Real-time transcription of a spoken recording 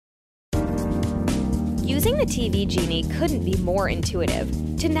Using the TV Genie couldn't be more intuitive.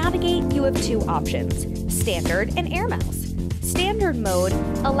 To navigate, you have two options: Standard and Air Mouse. Standard mode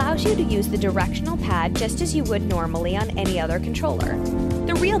allows you to use the directional pad just as you would normally on any other controller.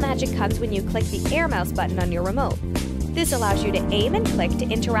 The real magic comes when you click the Air Mouse button on your remote. This allows you to aim and click to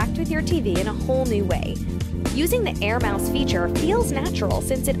interact with your TV in a whole new way. Using the Air Mouse feature feels natural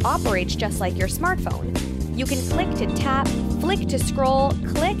since it operates just like your smartphone. You can click to tap, flick to scroll,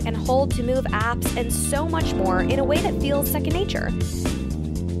 click and hold to move apps, and so much more in a way that feels second nature.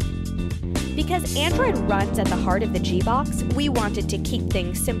 Because Android runs at the heart of the G-Box, we wanted to keep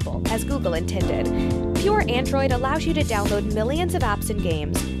things simple, as Google intended. Pure Android allows you to download millions of apps and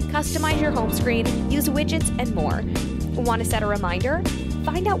games, customize your home screen, use widgets, and more. Want to set a reminder?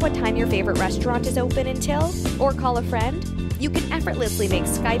 Find out what time your favorite restaurant is open until, or call a friend? You can effortlessly make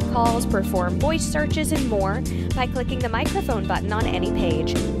Skype calls, perform voice searches, and more by clicking the microphone button on any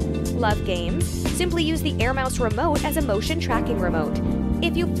page. Love games? Simply use the Air Mouse remote as a motion tracking remote.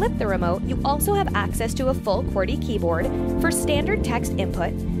 If you flip the remote, you also have access to a full QWERTY keyboard for standard text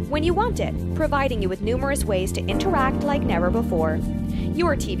input when you want it, providing you with numerous ways to interact like never before.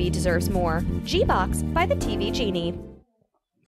 Your TV deserves more. G-Box by the TV Genie.